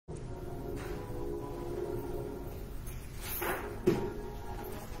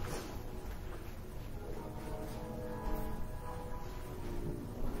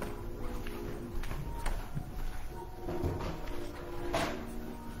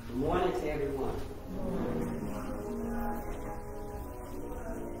Morning to everyone.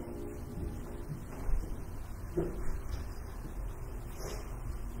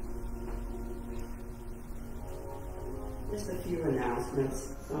 Just a few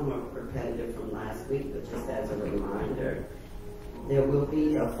announcements. Some are repetitive from last week, but just as a reminder, there will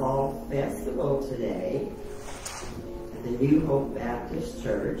be a fall festival today at the New Hope Baptist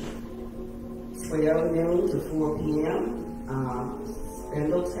Church, 12 noon to 4 p.m.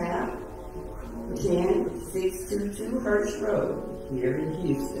 Spindletap, 10622 Hirsch Road, here in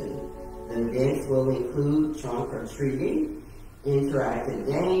Houston. The events will include trunk or treating, interactive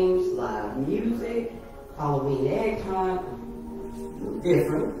games, live music, Halloween egg hunt,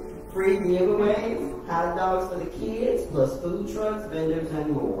 different, free giveaways, hot dogs for the kids, plus food trucks, vendors,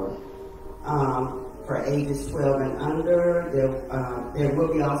 and more. For ages 12 and under, there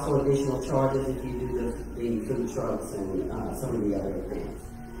will be also additional charges if you do the food trucks and some of the other events.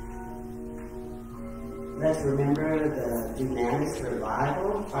 Let's remember the Dunamis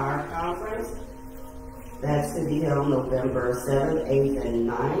Revival Fire Conference. That's to be held November 7th, 8th, and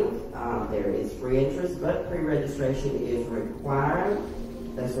 9th. There is free interest, but pre-registration is required.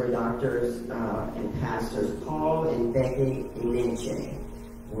 That's where doctors and pastors Paul and Becky Imenche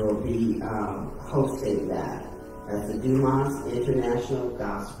will be hosting that. That's the Dumas International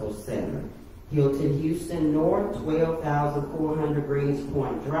Gospel Center. Hilton Houston North, 12,400 Greens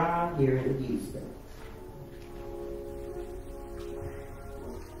Point Drive, here in Houston.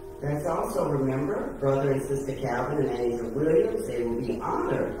 Let's also remember Brother and Sister Calvin and Angel Williams. They will be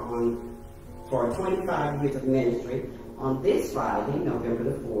honored for 25 years of ministry on this Friday, November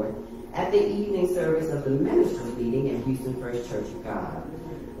the 4th, at the evening service of the ministers meeting at Houston First Church of God.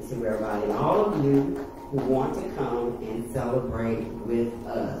 So we're inviting all of you who want to come and celebrate with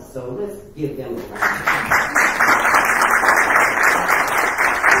us. So let's give them a round.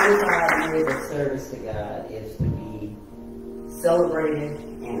 25 years of service to God is to be celebrated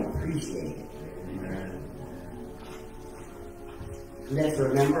and appreciated. Amen. Let's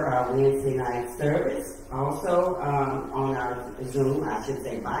remember our Wednesday night service. Also on our Zoom, I should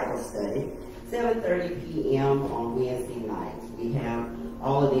say Bible study, 7:30 p.m. on Wednesday nights. We have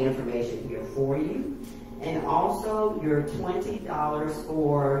all of the information here for you. And also your $20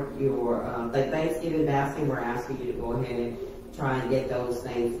 for your the Thanksgiving basket. We're asking you to go ahead and try and get those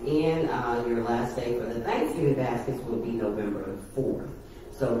things in. Your last day for the Thanksgiving baskets will be November 4th.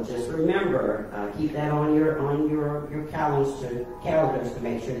 So just remember, keep that on your calendars to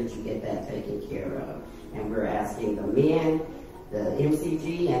make sure that you get that taken care of. And we're asking the men, the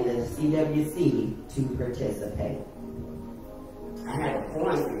MCG, and the CWC to participate. I have a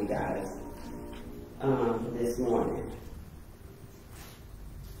point for you guys this morning.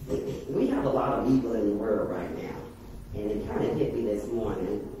 We have a lot of evil in the world right now. And it kind of hit me this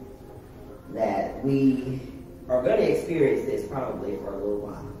morning that we are going to experience this probably for a little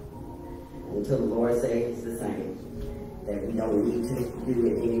while. Until the Lord says it's the same. That we don't need to do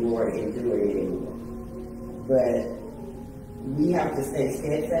it anymore and do it anymore. But we have to stay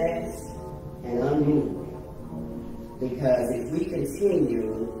steadfast and unmoved. Because if we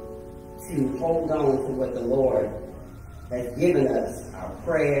continue to hold on to what the Lord has given us, our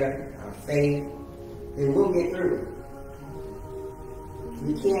prayer, our faith, then we'll get through it.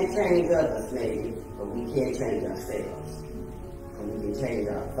 We can't change others maybe, but we can change ourselves. And we can change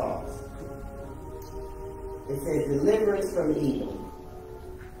our thoughts. It says, deliverance from evil.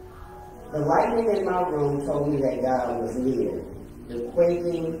 The lightning in my room told me that God was near. The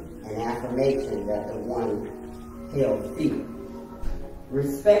quaking and affirmation that the one held fear.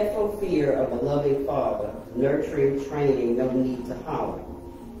 Respectful fear of a loving father, nurturing, training, no need to holler.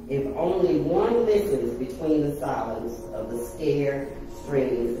 If only one listens between the silence of the scare,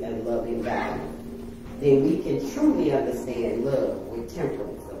 strings, and loving value, then we can truly understand love with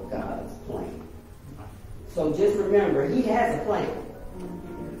temperance of God's plan. So just remember, He has a plan.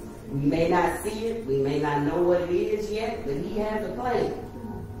 We may not see it, we may not know what it is yet, but He has a plan.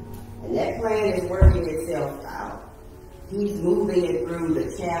 And that plan is working itself out. He's moving it through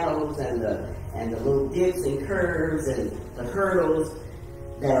the channels and the little dips and curves and the hurdles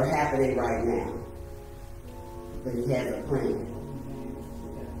that are happening right now. But He has a plan.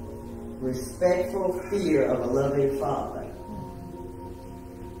 Respectful fear of a loving Father.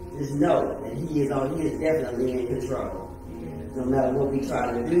 Just know that He is definitely in control. No matter what we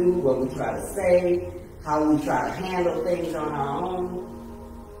try to do, what we try to say, how we try to handle things on our own,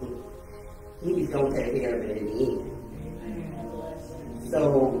 He's going to take care of it in the end. So,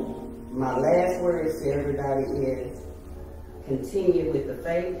 my last words to everybody is, continue with the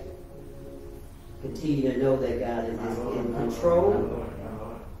faith. Continue to know that God is in control.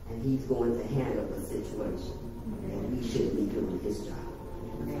 And he's going to handle the situation. And he shouldn't be doing his job.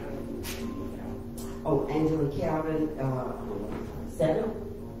 Oh, Angela Calvin, 7?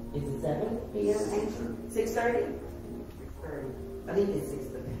 Is it 7 p.m., Angela? 6:30? I think it's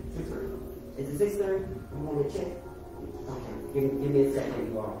 6:30. Is it 6:30? You want me to check? Okay, give me a second,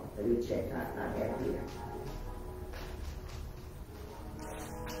 you all. Let me check. I have it here.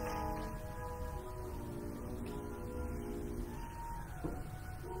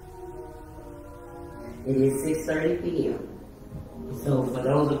 It is 6:30 p.m. So for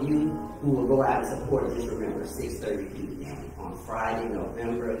those of you who will go out and support, just remember 6:30 p.m. on Friday,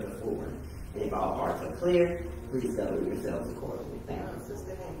 November the 4th. And if all hearts are clear, please govern yourselves accordingly. Thank you.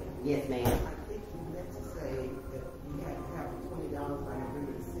 Sister Hagan. Yes, ma'am. I think you meant to say that you had to have $20 by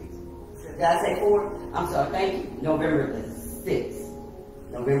November the 6th. Did I say 4? I'm sorry, thank you. November the 6th.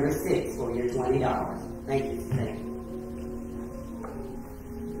 November 6th for your $20. Thank you, thank you.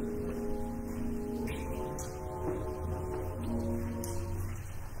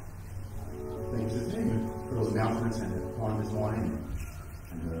 Thank you, Sister Hagan, for those announcements and on this morning.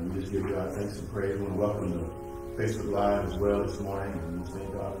 And we just give God thanks and praise. We want to welcome to Facebook Live as well this morning. And we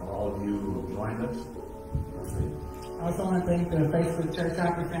thank God for all of you who have joined us. I also want to thank the Facebook Church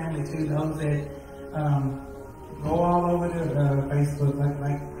Hopper family too, those that go all over the Facebook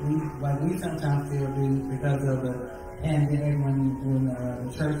like we sometimes still do because of the pandemic when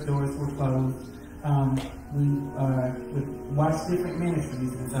the church doors were closed. We would watch different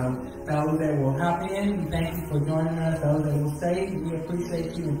ministries, and so those that will hop in, we thank you for joining us. Those that will stay, we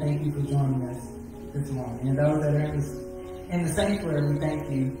appreciate you and thank you for joining us this morning. And those that are in the sanctuary, we thank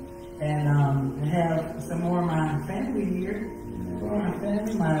you. And I have some more of my family here. My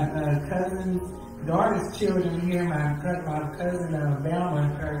family, my cousin's daughter's children here. My cousin Velma,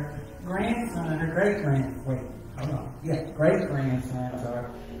 her grandson, her great-grandson. Wait, hold on. Yeah, great-grandson. Sorry.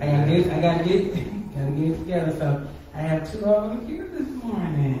 I gotta get it together. So I have 2 of them here this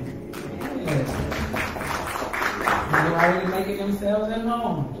morning. Yes. They're already making themselves at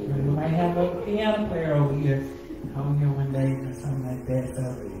home. We might have a piano player over here one day or something like that. So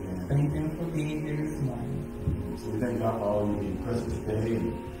thank them for being here this morning. So we thank God for all of you being present today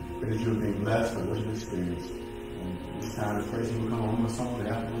and pray that you're being blessed with what you've experienced. And this time of praise, you will come home with someone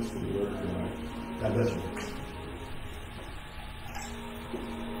afterwards for the word of God. God bless you.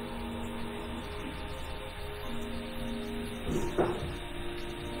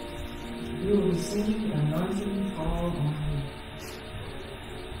 You will receive anointing fall on you.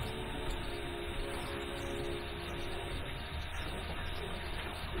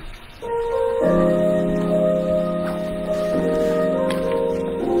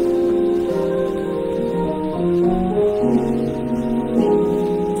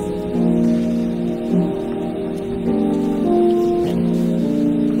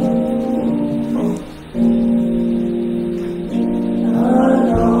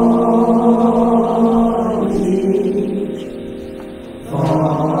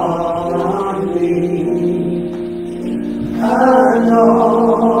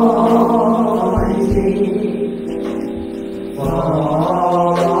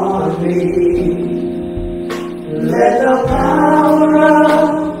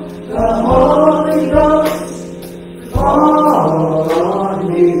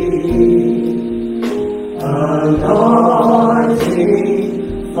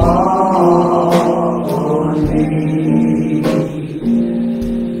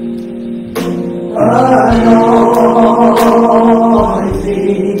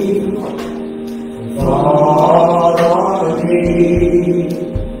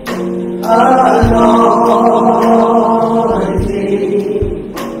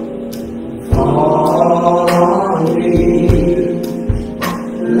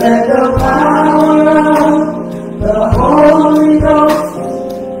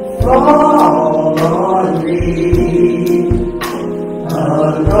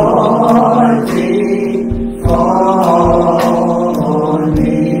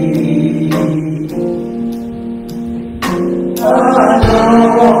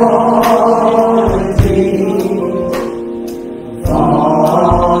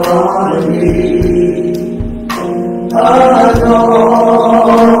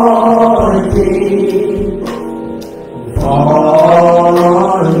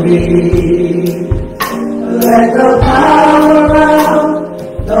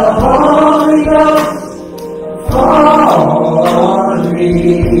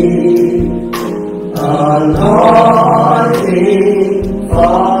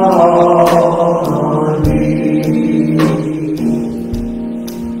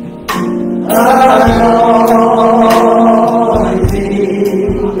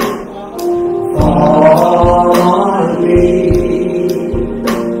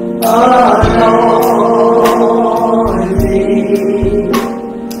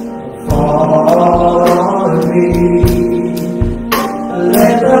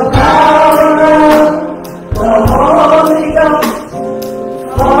 Let the power of the Holy Ghost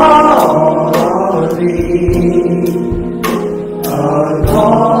fall on me.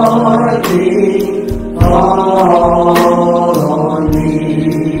 Anointing fall on me.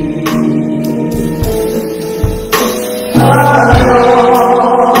 Anointing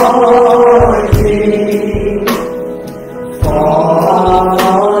fall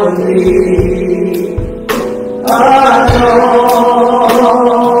on me. Anointing fall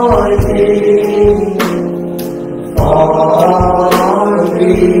on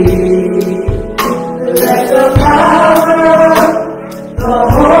me. Let the power of the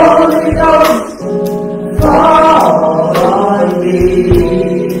Holy Ghost fall on me.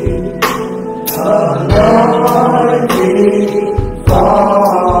 Anointing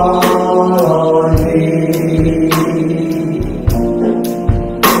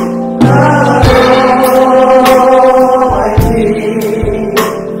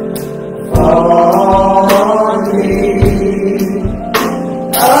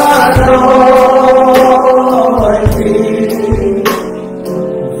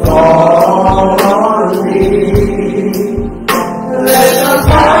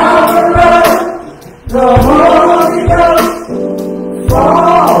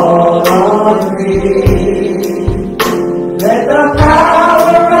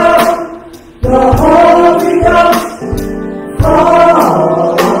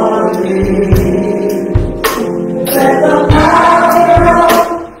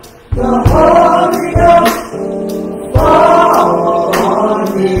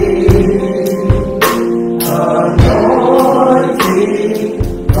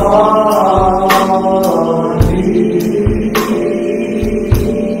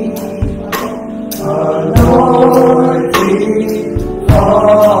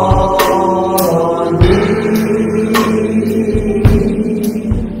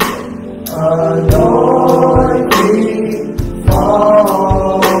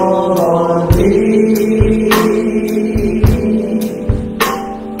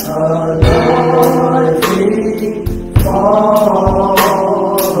fall on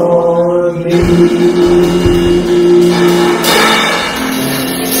me.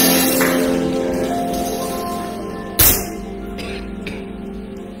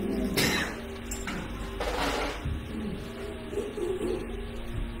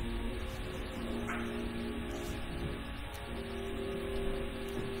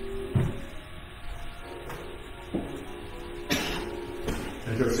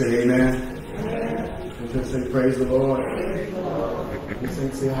 And just say amen. And just say praise the Lord.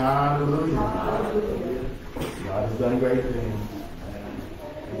 And say hallelujah. God has done great things.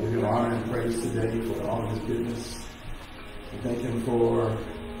 We give him honor and praise today for all of his goodness. We thank him for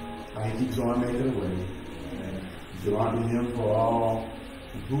how he keeps on making a way. We give honor to him for all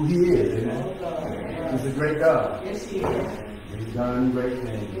who he is. Amen. He's a great God. Yes, he is. He's done great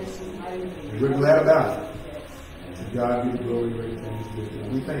things. Yes, he is. And we're glad about it. To God be the glory, great things.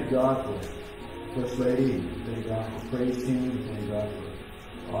 We thank God for First Lady. We thank God for Praise Team. We thank God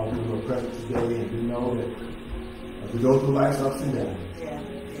for all who are present today. And we know that as we go through life's ups and downs,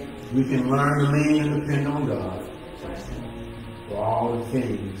 we can learn to lean and depend on God for all the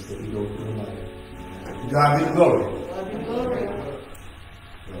things that we go through in life. To God be the glory.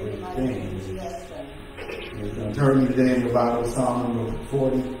 Great things. We're going to turn today in your Bible, Psalm number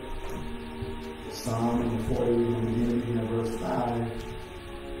 40. Psalm number 40, we're going to begin reading at verse 5.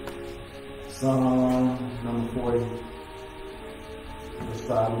 Psalm number 40, verse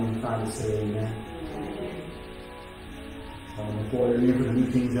 5, when you find it, say amen. Psalm number 40, reading from the New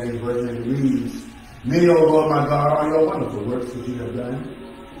King James Version, it reads, Many, O Lord my God, are your wonderful works which you have done,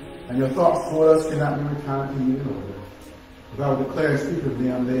 and your thoughts toward us cannot be recounted to you in order. If I would declare and speak of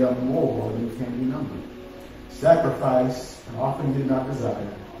them, they are more than can be numbered. Sacrifice and offering you did not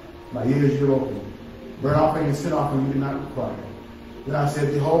desire. My ears you opened. Burnt offering and sin offering you did not require. Then I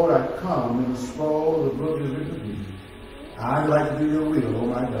said, Behold, I come, and the scroll of the book is written of me. I like to do your will, O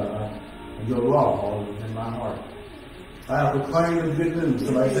my God, and your law is in my heart. I have proclaimed the good news.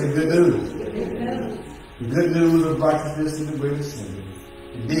 Somebody say good news. The good news of righteousness and the greatest sin.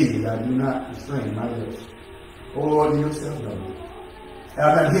 Indeed, I do not restrain my lips. O Lord, you yourself know. I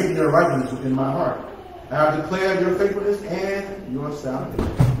have not hidden your righteousness within my heart. I have declared your faithfulness and your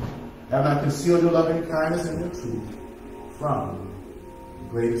salvation. I have not concealed your loving kindness and your truth from the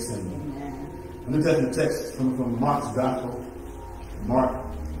greatest sin. And look at the text from Mark's Gospel. Mark,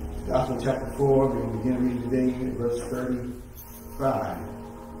 Gospel chapter 4. We're going to begin reading today in verse 35.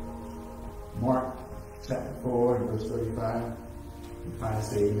 Mark chapter 4 and verse 35. You find it,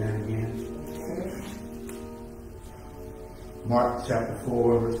 say amen again. Mark chapter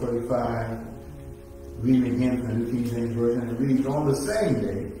 4, verse 35. Reading again from the New King James Version. It reads, on the same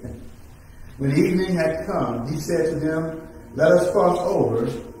day, when evening had come, he said to them, let us cross over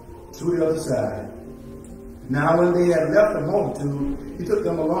to the other side. Now when they had left the multitude, he took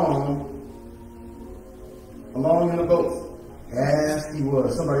them along in the boat, as he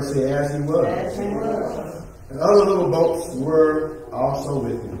was. Somebody say, as he was. As he was. And other little boats were also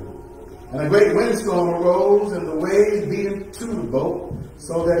with him. And a great windstorm arose, and the waves beat into the boat,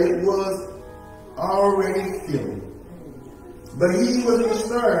 so that it was already filling. But he was in the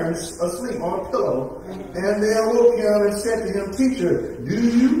stern, asleep on a pillow. And they awoke him and said to him, Teacher, do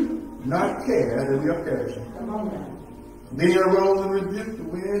you not care that we are perishing? Then he arose and rebuked the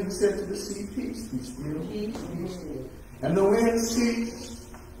wind and said to the sea, Peace, be still. And the wind ceased,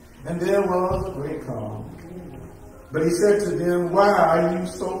 and there was a great calm. But he said to them, why are you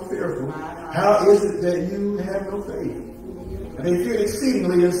so fearful? How is it that you have no faith? And they feared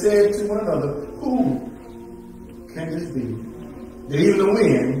exceedingly and said to one another, who can this be? That even the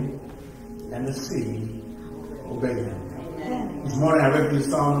wind and the sea obey him. This morning I read from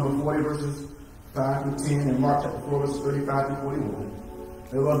Psalm number 40, verses 5 to 10, and Mark chapter 4, verses 35 to 41.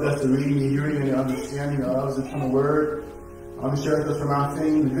 May the Lord bless the reading, the hearing, and the understanding of the eternal word. I want to share with us from our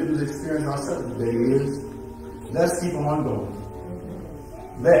theme, the good news experience ourselves today is, let's keep on going.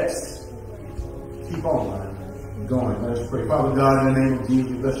 Let's keep on going. Let us pray. Father God, in the name of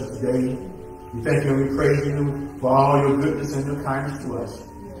Jesus, we bless you today. We thank you and we praise you for all your goodness and your kindness to us.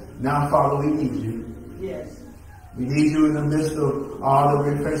 Now, Father, we need you. Yes. We need you in the midst of all that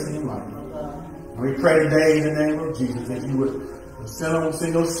we're facing in life. And we pray today in the name of Jesus that you would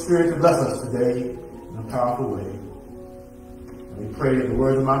send your spirit to bless us today in a powerful way. And we pray that the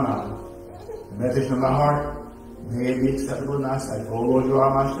words of my mouth, the meditation of my heart, may it be acceptable in thy sight. Oh Lord, you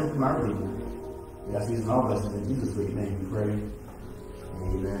are my strength and my redeemer. We ask these and all blessings in Jesus' great name we pray.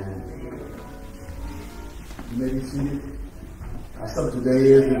 Amen. You may be seated. Our subject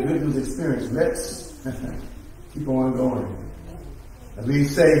today is the good news experience. Let's keep on going. As we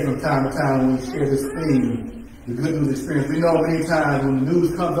say from time to time when we share this theme, the good news experience, we know many times when the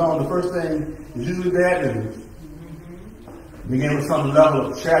news comes on, the first thing is usually bad news. Begin with some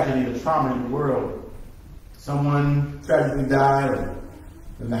level of tragedy or trauma in the world. Someone tragically died, or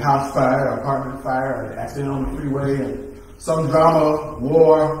in the house fire, or apartment fire, or accident on the freeway, and some drama,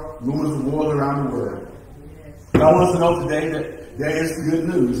 war, rumors of wars around the world. But I want us to know today that there is good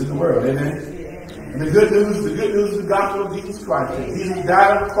news in the world, amen? And the good news is the gospel of Jesus Christ. That Jesus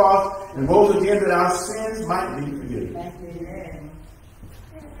died on the cross and rose again that our sins might be forgiven.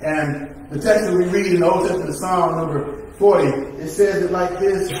 And the text that we read in the Old Testament, Psalm number 40, it says it like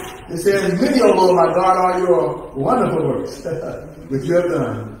this. It says, many, O Lord, my God, are your wonderful works, which you have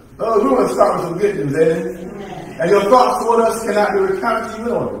done. Oh, we want to start with some good news, amen? And your thoughts toward us cannot be recounted to you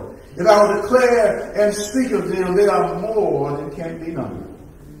in order. If I will declare and speak of them, they are more than can be numbered.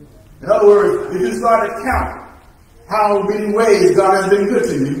 In other words, if you start to count how many ways God has been good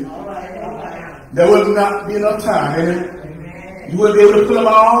to you, there will not be enough time, amen? You wouldn't be able to put them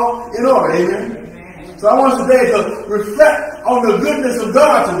all in order, amen? So I want us today to reflect on the goodness of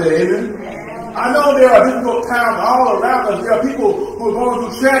God today, amen? I know there are difficult times all around us. There are people who are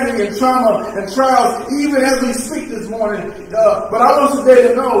going through tragedy and trauma and trials, even as we speak this morning. But I want us today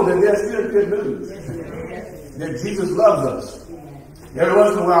to know that there's still good news. That Jesus loves us. Every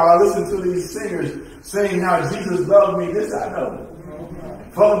once in a while I listen to these singers saying how Jesus loved me. This I know.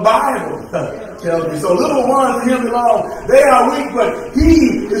 For the Bible tells me. So little ones to him belong. They are weak, but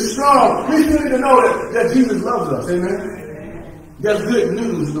he is strong. We still need to know that Jesus loves us. Amen. There's good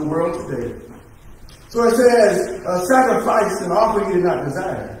news in the world today. So it says, sacrifice and offering you did not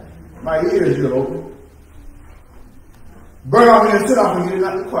desire. My ears you open. Burnt offering and sin offering you did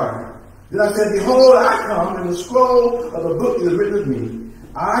not require. Then I said, behold, I come, and the scroll of the book is written of me.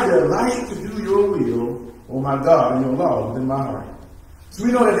 I delight to do your will, O my God, and your law within my heart. So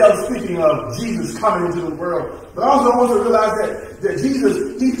we know that was speaking of Jesus coming into the world. But also I want to realize that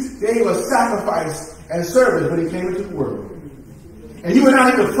Jesus, he gave a sacrifice and service when he came into the world. And you and I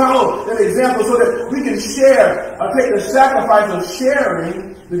need to follow that example so that we can share, take the sacrifice of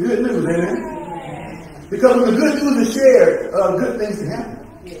sharing the good news, amen? Because when the good news is shared, good things can happen.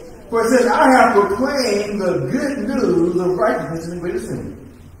 For it says, I have proclaimed the good news of righteousness and the greatest sin.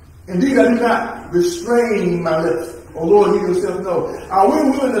 Indeed, I do not restrain my lips. Oh Lord, you yourself know. Are we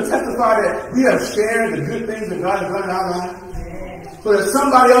willing to testify that we have shared the good things that God has done in our lives? So that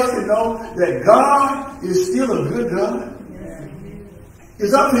somebody else can know that God is still a good God?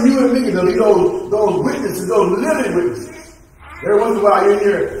 It's up to you and me to be those witnesses, those living witnesses. Every once in a while you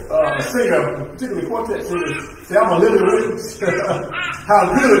hear a singer, particularly quartet singers, say, I'm a living witness.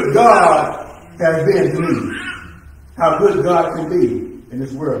 How good God has been to me. How good God can be in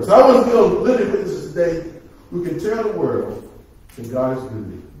this world. So I want to be a living witness today who can tell the world that God is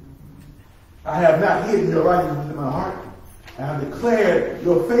good. I have not hidden your righteousness in my heart. I have declared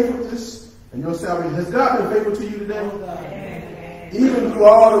your faithfulness and your salvation. Has God been faithful to you today? Even through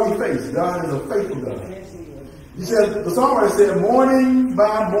all that we face, God is a faithful God. He said, the songwriter said, morning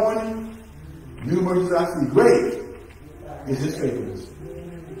by morning, new mercies I see. Great is his faithfulness.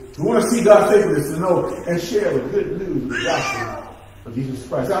 We want to see God's faithfulness to know and share the good news of the gospel of Jesus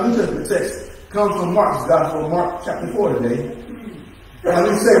Christ. Our New Testament text comes from Mark's gospel, Mark chapter 4 today. And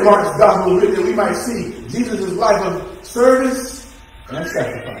we say Mark's gospel written that we might see Jesus' life of service and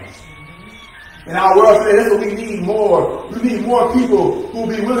sacrifice. In our world today, that's what we need more. We need more people who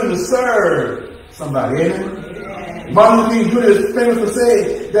will be willing to serve somebody. Amen? Martin Luther King Jr. is famous for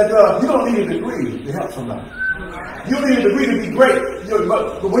saying that you don't need a degree to help somebody. You don't need a degree to be great.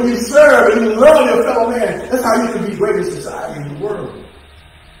 But when you serve and you love your fellow man, that's how you can be great in society in the world.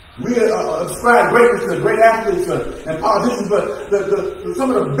 We ascribe greatness to great athletes and politicians, but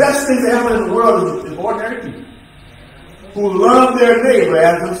some of the best things that happen in the world is ordinary people who love their neighbor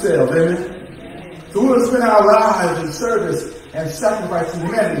as themselves. Amen? So we will spend our lives in service and sacrifice to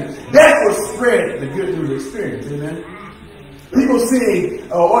humanity. That will spread the good news experience. Amen? People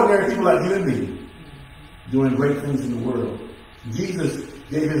seeing ordinary people like you and me doing great things in the world. Jesus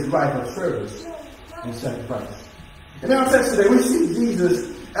gave his life of service and sacrifice. In our text today, we see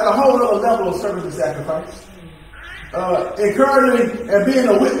Jesus at a whole other level of service and sacrifice, encouraging and being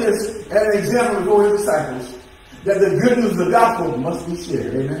a witness and an example before his disciples that the good news of the gospel must be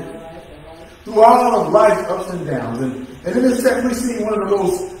shared. Amen. Through all of life's ups and downs. And in this text, we see one of the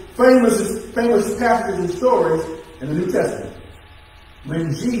most famous passages and stories in the New Testament.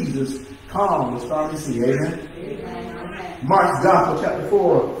 When Jesus calmed the stormy sea. Amen. Amen. Mark's Gospel, chapter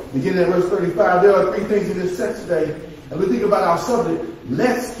 4, beginning at verse 35. There are three things in this text today. And we think about our subject.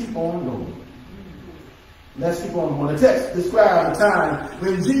 Let's keep on going. Let's keep on going. The text describes a time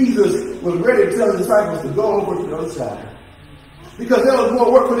when Jesus was ready to tell his disciples to go over to the other side. Because there was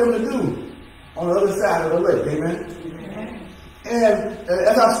more work for them to do on the other side of the lake. Amen. And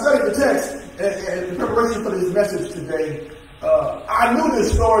as I studied the text in preparation for this message today, I knew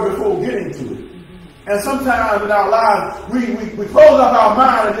this story before getting to it. And sometimes in our lives, we close up our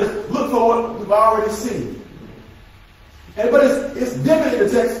mind and just look for what we've already seen. But it's different in the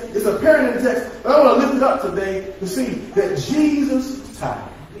text. It's apparent in the text. But I want to lift it up today to see that Jesus was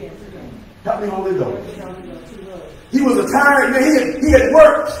tired. Help me, Holy Ghost. He was a tired man. He had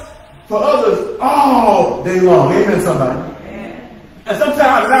worked for others all day long. Amen, somebody. And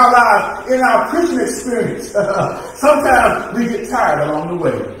sometimes in our lives, in our Christian experience, sometimes we get tired along the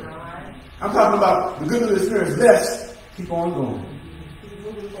way. I'm talking about the good news experience. Let's keep on going.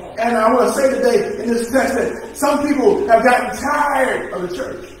 And I want to say today in this text that some people have gotten tired of the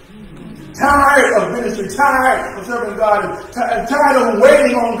church. Tired of ministry. Tired of serving God. And tired of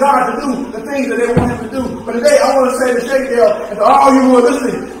waiting on God to do the things that they want him to do. But today I want to say to Shakedale and to all you who are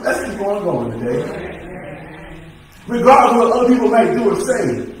listening, let's keep on going today. Regardless of what other people may do or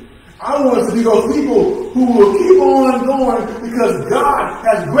say. I want us to be those people who will keep on going because God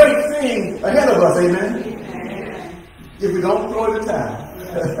has great things ahead of us. Amen. If we don't throw in the towel.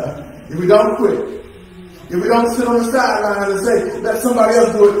 If we don't quit. If we don't sit on the sidelines and say, let somebody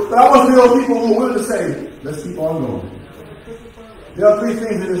else do it. But I want to be those people who are willing to say, let's keep on going. There are three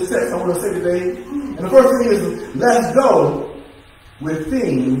things in this text I want to say today. And the first thing is, let's go with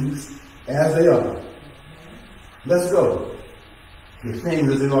things as they are. Let's go with things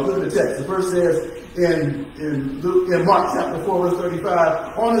as they are. Look at the text. The first says in Mark chapter 4, verse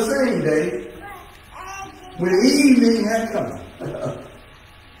 35, on the same day, when evening had come,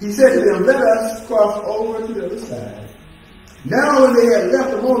 he said to them, let us cross over to the other side. Now when they had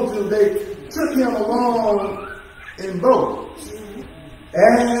left the multitude, they took him along in boats.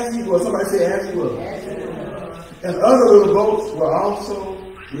 As he was. Somebody say, as he was. And other little boats were also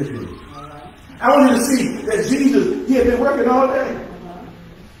with him. I want you to see that Jesus, he had been working all day.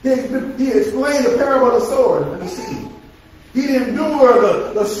 He explained the parable of the sword and the seed. He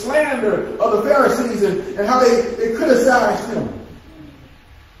endured the slander of the Pharisees and how they criticized him.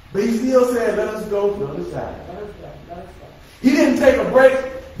 But he still said, let us go to the other side. He didn't take a break,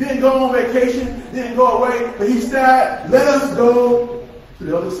 didn't go on vacation, didn't go away, but he said, let us go to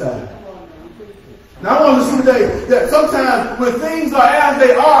the other side. Now I want to see today that sometimes when things are as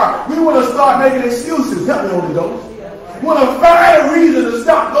they are, we want to start making excuses. Help me, Holy Ghost. want to find a reason to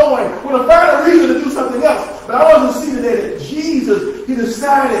stop going, want to find a reason to do something else. But I want to see today that Jesus, he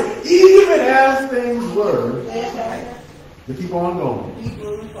decided, even as things were, to keep on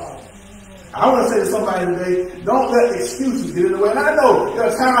going. I want to say to somebody today, don't let excuses get in the way. And I know there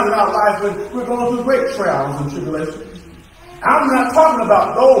are times in our life when we're going through great trials and tribulations. I'm not talking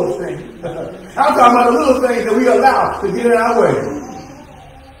about those things. I'm talking about the little things that we allow to get in our way,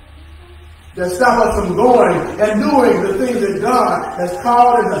 that stop us from going and doing the things that God has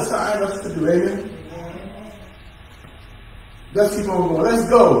called and assigned us to do. Amen? Let's keep on going. Let's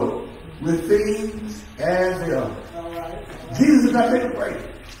go with things as they are. Jesus did not take a break.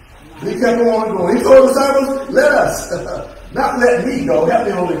 He kept on going. He told the disciples, let us, not let me go. Help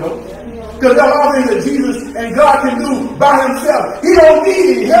me, Holy Ghost. Because there are all things that Jesus and God can do by himself. He don't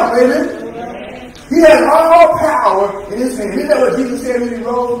need any help. Amen? He has all power in his hand. Isn't that what Jesus said when he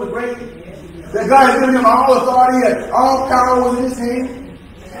rose from the grave? That God had given him all authority and all power was in his hand.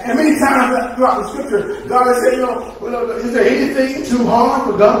 And many times throughout the scripture, God has said, is there anything too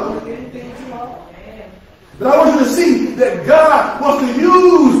hard for God? But I want you to see that God wants to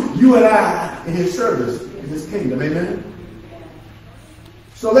use you and I in his service, in his kingdom. Amen?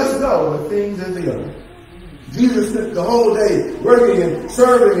 So let's go with things as they are. Jesus spent the whole day working and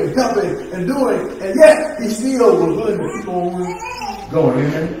serving and helping and doing, and yet he still was willing to keep on going.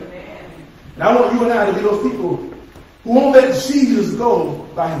 Amen? And I want you and I to be those people who won't let Jesus go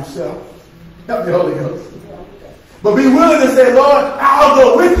by himself. Help me, Holy Ghost. But be willing to say, Lord, I'll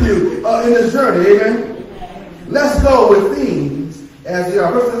go with you in this journey. Amen? Let's go with things as they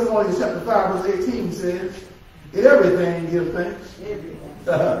are. 1 Thessalonians chapter 5, verse 18 says, in everything give thanks.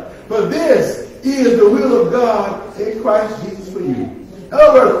 For this is the will of God in Christ Jesus for you. In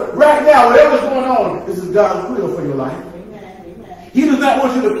other words, right now, whatever's going on, this is God's will for your life. He does not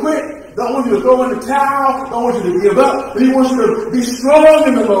want you to quit, don't want you to throw in the towel, don't want you to give up, but he wants you to be strong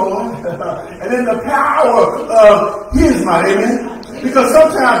in the Lord and in the power of his might. Amen? Because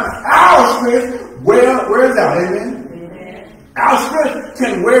sometimes our strength wears out. Amen? Our strength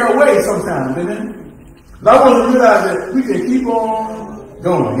can wear away sometimes. Amen? But I want to realize that we can keep on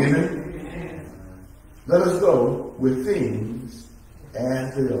going. Amen? Let us go with things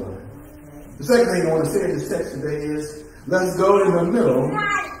as they are. The second thing I want to say in this text today is, let's go in the middle of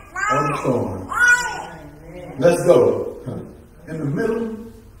the storm. Let's go in the middle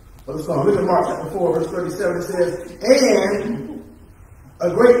of the storm. Look at Mark chapter 4, verse 37. It says, and a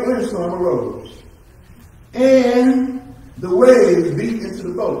great windstorm arose, and the waves beat into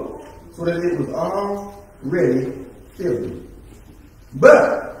the boat, so that it was already filled.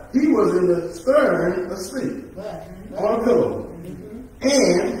 But he was in the stern asleep on a pillow.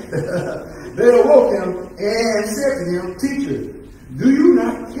 And they awoke him and said to him, Teacher, do you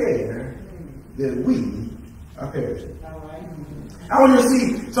not care that we are perishing? I want you to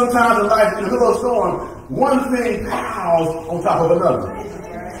see sometimes in life, in the middle of a storm, one thing piles on top of another.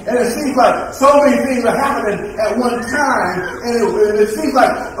 And it seems like so many things are happening at one time, and it seems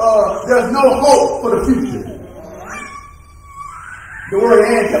like there's no hope for the future. The word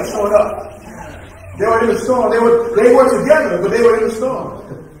and kept showing up. They were in the storm. They were together, but they were in the storm.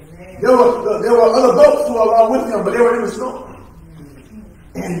 There were other boats who were along with them, but they were in the storm.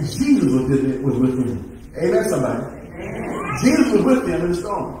 And Jesus was with them. Amen, somebody. Jesus was with them in the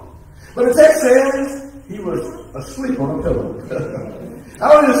storm. But the text says he was asleep on a pillow.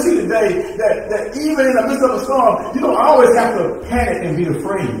 I want you to see today that even in the midst of a storm, you don't always have to panic and be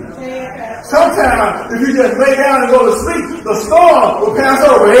afraid. Sometimes, if you just lay down and go to sleep, the storm will pass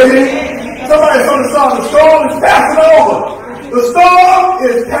over. Amen? Somebody told the song, the storm is passing over. The storm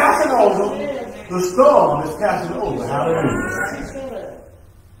is passing over. The storm is passing over. Hallelujah.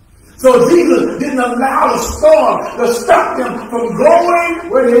 So Jesus didn't allow the storm to stop them from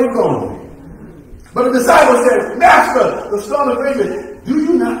going where they were going. But the disciples said, Master, the storm is raging. Do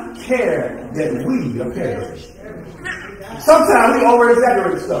you not care that we are perishing? Sometimes we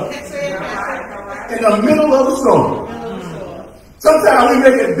over-exaggerate stuff in the middle of the storm. Sometimes we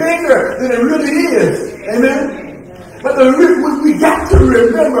make it bigger than it really is. Amen? But we got to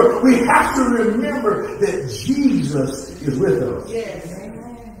remember, we have to remember that Jesus is with us. Yes.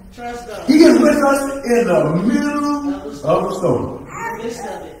 Trust us. He is with us in the middle of the storm.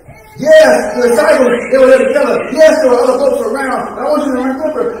 Listen. Yes, the disciples, they were there together. Yes, there were other boats around. But I want you to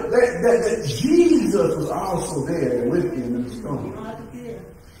remember that Jesus was also there with him in the storm.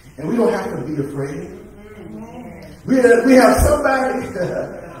 And we don't have to be afraid. We have somebody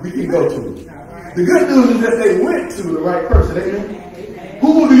we can go to. The good news is that they went to the right person. Amen?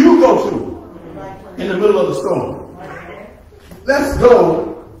 Who do you go to in the middle of the storm? Let's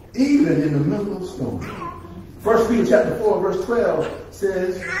go even in the middle of the storm. 1 Peter chapter 4, verse 12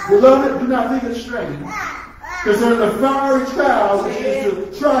 says, Beloved, do not think it strange concerning the fiery trials which is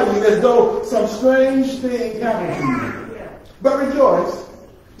to try you as though some strange thing happened to you. But rejoice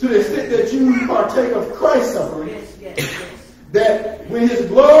to the extent that you partake of Christ's suffering, that when his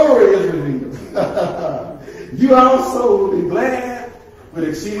glory is revealed, you also will be glad with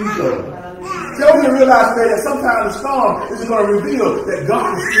exceeding joy. So we realize today that sometimes the storm is going to reveal that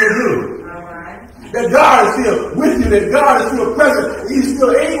God is still good. That God is still with you, that God is still present, and he's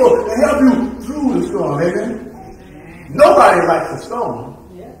still able to help you through the storm. Amen? Nobody likes the storm.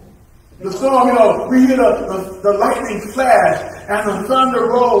 The storm, we hear the lightning flash and the thunder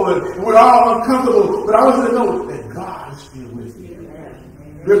roll, and we're all uncomfortable. But I want you to know that God is still with you.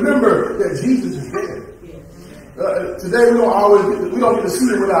 Remember that Jesus is there. Today we don't get to see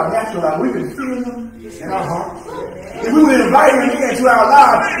him with our natural eye. We can feel him in our hearts. If we would invite him into our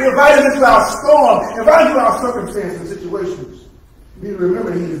lives, invite him into our storm, invite him into our circumstances and situations, we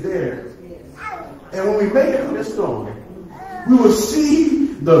remember he is there. And when we make it through this storm, we will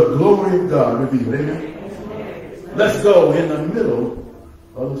see the glory of God revealed. Amen. Let's go in the middle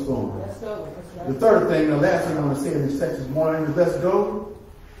of the storm. The third thing, the last thing I want to say in this text this morning is let's go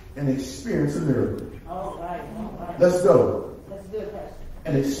and experience a miracle. Let's go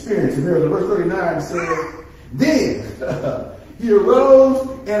and experience a miracle. Verse 39 says, Then he arose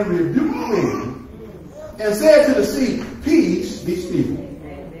and rebuked the wind and said to the sea, Peace, be still.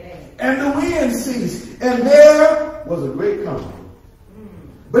 And the wind ceased, and there was a great calm.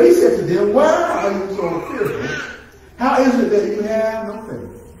 But he said to them, Why are you so fearful? How is it that you have no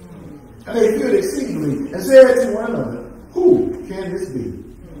faith? And they feared exceedingly and said to one another, Who can this be,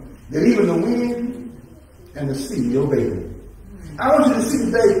 that even the wind and the sea obey him? I want you to see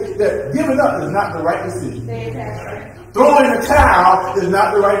today that giving up is not the right decision. Throwing in the towel is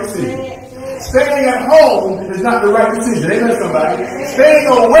not the right decision. Staying at home is not the right decision. Amen, somebody. Staying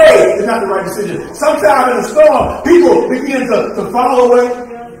away is not the right decision. Sometimes in a storm, people begin to fall away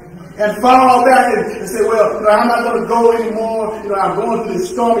and fall back and say, well, I'm not going to go anymore. I'm going through this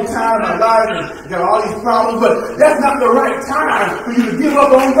stormy time in my life and got all these problems. But that's not the right time for you to give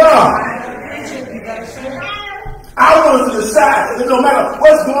up on God. I want us to decide that no matter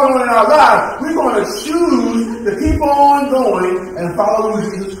what's going on in our lives, we're going to choose to keep on going and follow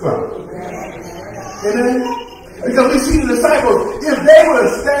Jesus Christ. Amen? Because we see the disciples, if they would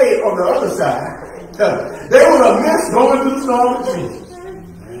have stayed on the other side, they would have missed going through the storm with Jesus.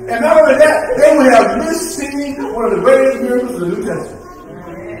 And not only that, they would have missed seeing one of the greatest miracles of the New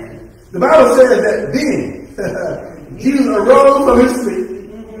Testament. The Bible says that then Jesus arose from his sleep.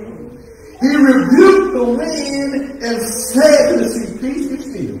 He rebuked the wind and said to the sea, Peace, be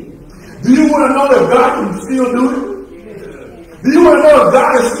still. Do you want to know that God can still do it? Do you want to know that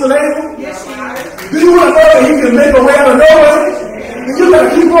God is still able? Yes, do you want to know that he can make a way out of no way? And you got to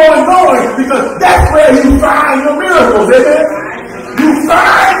keep on going because that's where you find your miracles, amen? You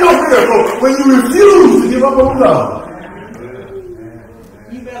find your miracle when you refuse to give up on God.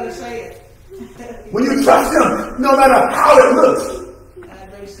 You better say it. When you trust him, no matter how it looks.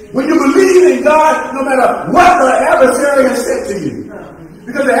 When you believe in God, no matter what the adversary has said to you.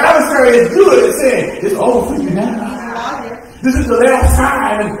 Because the adversary is good at saying, it's over for you now. This is the last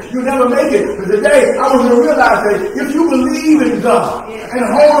time and you'll never make it. But today, I want you to realize that if you believe in God and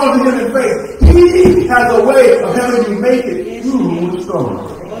hold on to him in faith, he has a way of having you make it through the storm.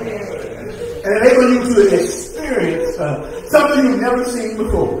 And enable you to experience something you've never seen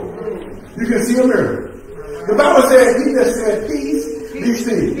before. You can see a miracle. The Bible says, he just said, Peace, be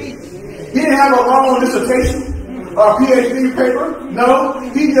still. He didn't have a long dissertation or PhD paper. No,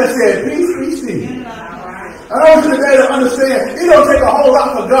 he just said, Peace, be still. I want you today to understand, it don't take a whole lot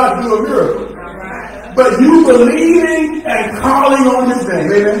for God to do a miracle. But you believing and calling on his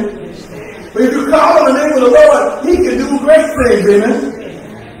name, amen? But if you call on the name of the Lord, he can do great things, amen?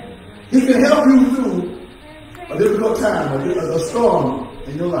 He can help you through a difficult time, a storm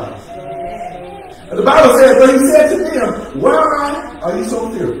in your life. And the Bible says, but he said to them, why are you so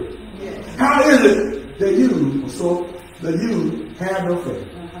fearful? How is it that you have no faith?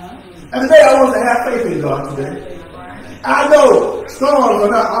 And today I want to have faith in God today. I know storms are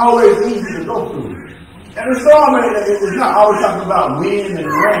not always easy to go through. And the storm is not always talking about wind and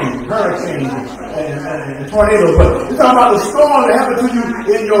rain, hurricanes and tornadoes, but it's talking about the storm that happened to you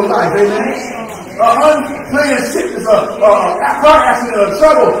in your life. Amen? Unplanned sickness, a car accident, a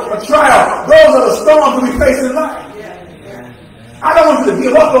trouble, a trial. Those are the storms that we face in life. I don't want you to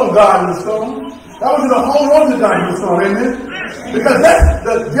give up on God in the storm. I want you to hold on to God in the storm. Amen? Because that's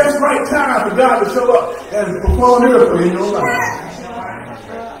the just right time for God to show up and perform a miracle in your life.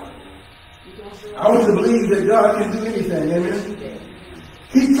 I want you to believe that God can do anything. Amen.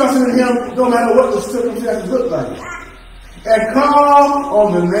 Keep trusting in Him no matter what the circumstances look like. And call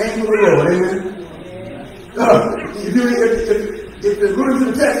on the name of the Lord. Amen. If you're going to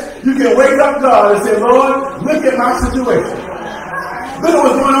the text, you can wake up God and say, Lord, look at my situation. Look at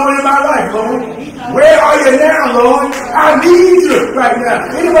what's going on in my life, Lord. Where are you now, Lord? I need you right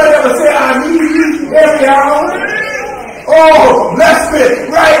now. Anybody ever say, I need you every hour? Oh, bless me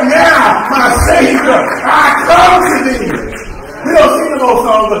right now, my Savior. I come to thee. We don't sing those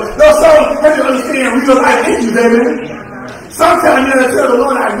songs, but those songs help you understand real life issues, amen? Sometimes you gotta tell the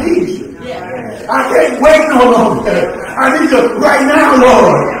Lord, I need you. I can't wait no longer. I need you right now,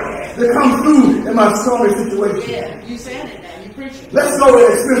 Lord, to come through in my stormy situation. Yeah, you saying it now. You preaching. Let's go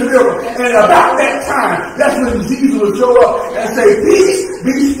and experience miracle. And about that time, that's when Jesus will show up and say, peace,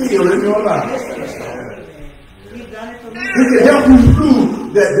 be still in your life. He can help you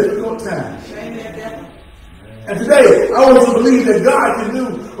through that difficult time. And today, I want you to believe that God can do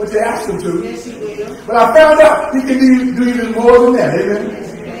what you ask Him to. Yes, He will. But I found out He can do even more than that. Amen.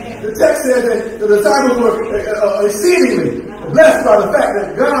 The text says that the disciples were exceedingly blessed by the fact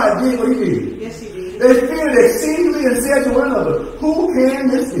that God did what He did. Yes, He did. They feared exceedingly and said to one another, who can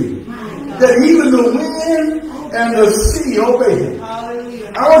this be? That even the wind and the sea obey Him.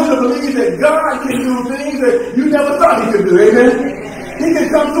 Hallelujah. I want you to believe that God can do things that you never thought He could do. Amen. He can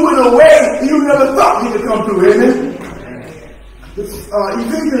come through in a way you never thought He could come through. Amen.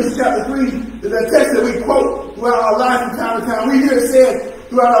 Ephesians chapter 3 is that text that we quote throughout our life from time to time. We hear it said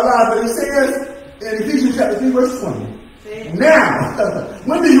throughout our life, but it says in Ephesians chapter 3 verse 20. Now,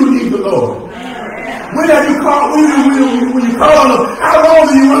 when do you need the Lord? When have you called? When you call on Him, how long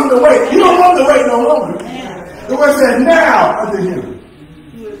do you want to wait? You don't want to wait no longer. The word says now unto Him,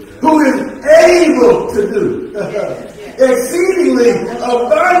 who is able to do exceedingly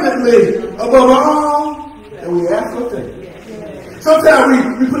abundantly above all that we ask or think.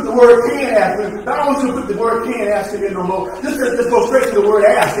 Sometimes we put the word can after. I don't want you to put the word can after in no more. Just go straight to the word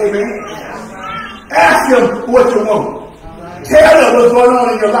ask. Amen. Ask Him what you want. Tell Him what's going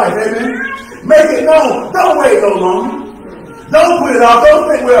on in your life. Amen. Make it known. Don't wait no longer. Don't put it off. Don't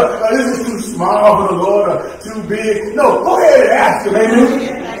think, well, this is too small for the Lord or too big. No, go ahead and ask Him.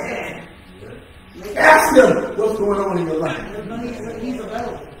 Amen. Ask Him what's going on in your life.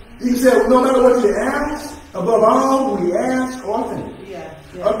 He said, no matter what you ask, above all we ask or think.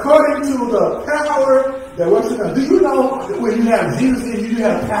 According to the power that works in us. Do you know that when you have Jesus in you, you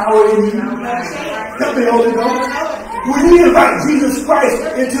have power in you? Help me, Holy Ghost. When you invite Jesus Christ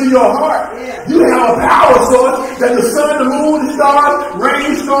into your heart, you have a power source that the sun, the moon, the stars,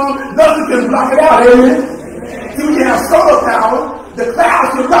 rainstorm, nothing can block it out. Amen. You have solar power. The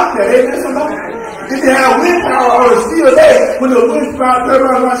clouds can block that. Amen. If you have wind power or a steel day, when the wind power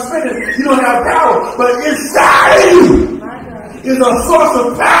turbines are spinning, you don't have power. But inside of you is a source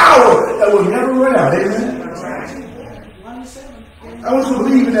of power that will never run out. Amen. I want you to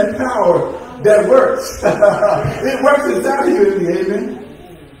believe in that power that works. It works inside of you. Amen.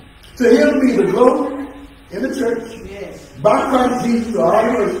 To Him be the glory in the church by Christ Jesus to all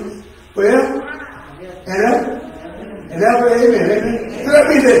nations forever and ever. And ever, amen, amen. So that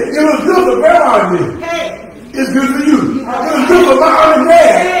means that it was good for Grandma and me. It's good for you. It was good for Mom and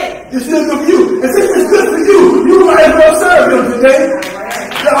Dad. It's still good for you. And since it's good for you, you might as well serve Him today.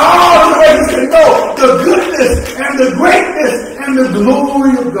 That all the way you can know the goodness and the greatness and the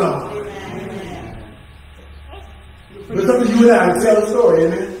glory of God. But it's up to you and I to tell the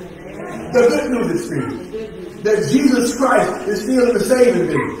story, amen. The good news experience. That Jesus Christ is still in the saving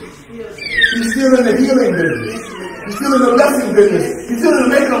business. He's still in the healing business. He's still in the blessing business. He's still in the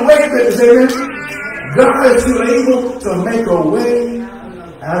making a way business. Amen. God is still able to make a way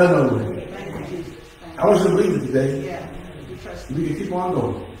out of no way. I want you to believe it today. We can keep on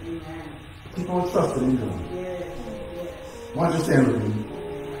going. Keep on trusting in God. Why don't you stand with me?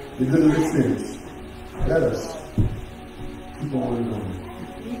 The good news experience. Let us keep on going.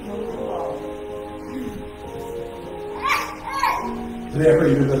 Today I pray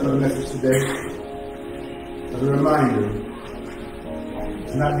you lift up a message today. As a reminder,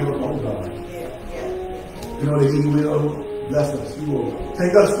 to not give up on God. You know that He will bless us. He will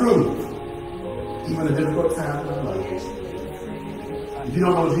take us through even a difficult time in our life. If you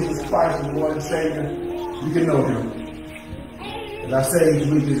don't know Jesus Christ as Lord and Savior, you can know Him. As I say each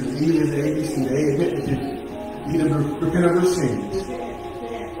week, it's easy as the ABC. They admit that you need to repent of your sins.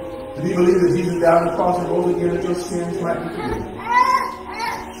 If you believe that Jesus died on the cross and rose again, that your sins might be forgiven.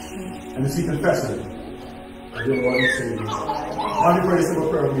 And to see confessing it. Dear Lord and Savior. Why don't you pray a simple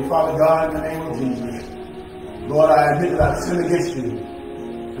prayer with me? Father God, in the name of Jesus, Lord, I admit that I've sinned against you.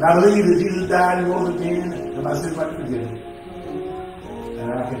 And I believe that Jesus died and rose again, and my sins might be forgiven.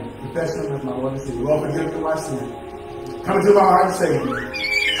 And I can confess him as my Lord and Savior. Lord, forgive me for my sin. Come into my heart and save me.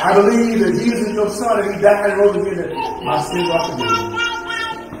 I believe that Jesus is your Son, and he died and rose again, that my sins are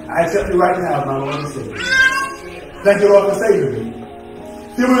forgiven. I accept you right now as my Lord and Savior. Thank you, Lord, for saving me.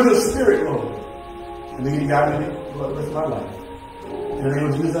 Fill me with the Spirit, Lord. And then you guide me for the rest of my life. In the name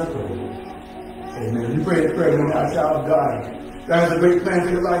of Jesus, I pray. Amen. You pray the prayer when you're a child of God. God has a great plan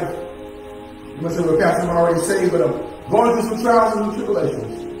for your life. You must say, well, Pastor, I'm already saved, but I'm going through some trials and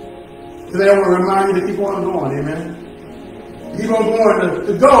tribulations. Today I want to remind you to keep on going. Amen. Keep on going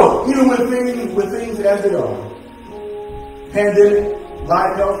to go, even with things as they are. Pandemic,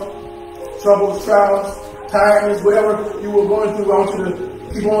 life health, troubles, trials, tiredness, whatever you were going through, I want you to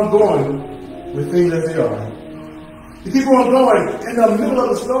keep on going with things as they are. You keep on going in the middle of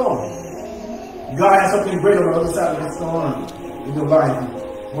the storm. God has something great on the other side of the storm in your life.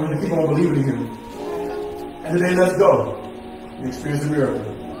 I want you to keep on believing in him. And today, let's go and experience a miracle.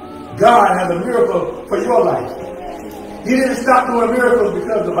 God has a miracle for your life. He didn't stop doing miracles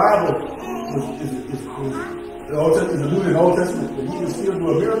because the Bible is alluded in the Old Testament, but he can still do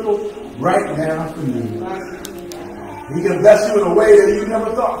a miracle right now for you. He can bless you in a way that you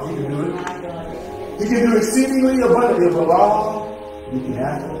never thought he could do it. He can do exceedingly abundantly above all we can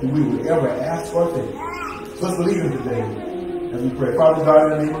ask, we would ever ask or think. So let's believe him today as we pray. Father God,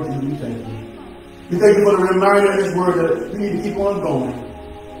 in the name of Jesus, we thank you. We thank you for the reminder in this word that we need to keep on going.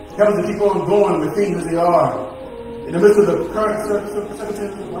 Help us to keep on going with things as they are. In the midst of the current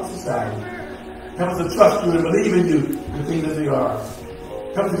circumstances of our society. Help us to trust you and believe in you with things as they are.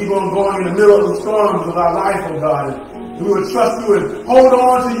 Help us to keep on going in the middle of the storms of our life, oh God. And we will trust you and hold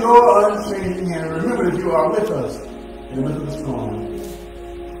on to your unchanging hand. Remember that you are with us in the midst of the storm.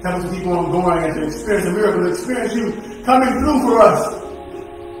 Help us to keep on going and to experience a miracle, to experience you coming through for us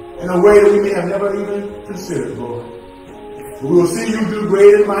in a way that we may have never even considered, Lord. But we will see you do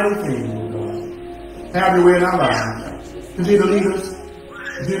great and mighty things, oh God. Have your way in our lives. Continue to lead us,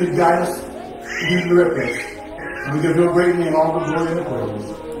 continue to guide us, continue to direct us. And we give your great name all the glory and the praise.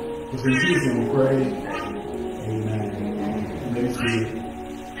 It's in Jesus' name we pray. Amen. You may be seated.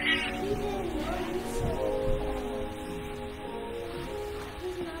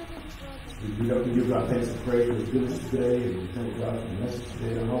 We give God thanks and praise for his goodness today, and we thank God for the message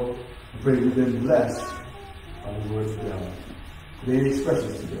today. I hope and pray we've been blessed by the words of God. Are there any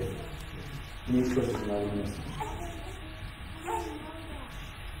expressions today? Any expressions about the message? I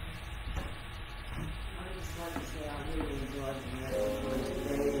just want to say I really enjoyed the message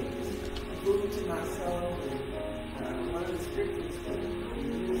today. It was moving to my soul, and one of the scriptures that we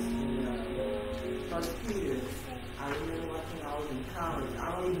used in 1 Peter, I remember when I was in college. I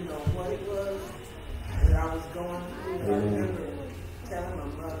don't even know what it was that I was going through. I remember telling my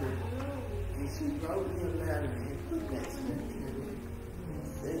mother, and she wrote me a letter and put that scripture in it.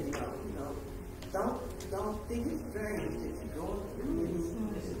 Said, you know, don't think it's strange that you're going through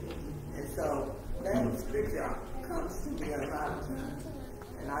this. And so that scripture comes to me a lot of times.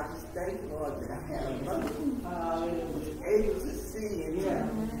 And I just thank Lord that I had a mother who was able to see and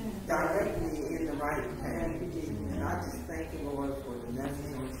direct me in the right path. And I just thank the Lord for the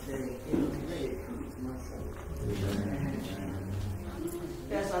message on today. It was really true to my soul.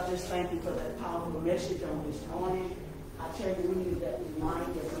 Yes, I just thank you for that powerful message on this morning. I tell you, we need that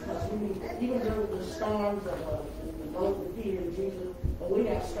reminder because we need, even though the storms of the boat with Peter and Jesus, but we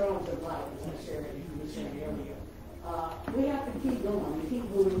have storms of life, as I said earlier. We have to keep going. We keep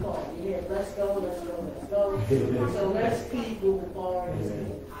moving forward. Yeah, let's go, let's go, let's go. So let's keep moving forward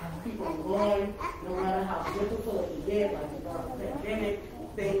and keep on going, no matter how difficult it get, like the pandemic,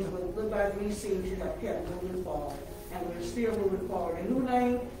 things would look like we seem to have kept moving forward. And we're still moving forward. In whose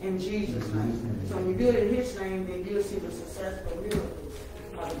name? In Jesus' name. So when you do it in his name, then you'll see the successful miracles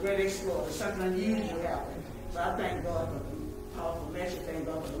of the great exploit. Something unusual happening. So I thank God for the powerful message. Thank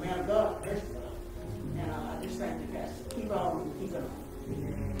God for the man of God. And I just thank you, Pastor. Keep on, keep on.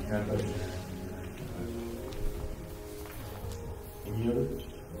 God bless you. Any others?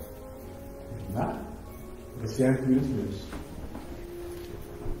 If not, let's stand for this news.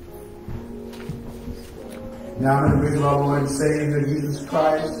 Now in the grace of our Lord and Savior Jesus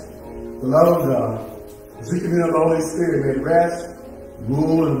Christ, the love of God, the sweet communion of the Holy Spirit may rest,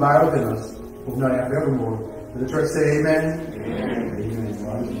 rule, and abide within us, both now and forevermore. Let the church say amen. Amen.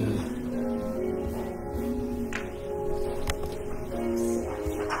 Amen.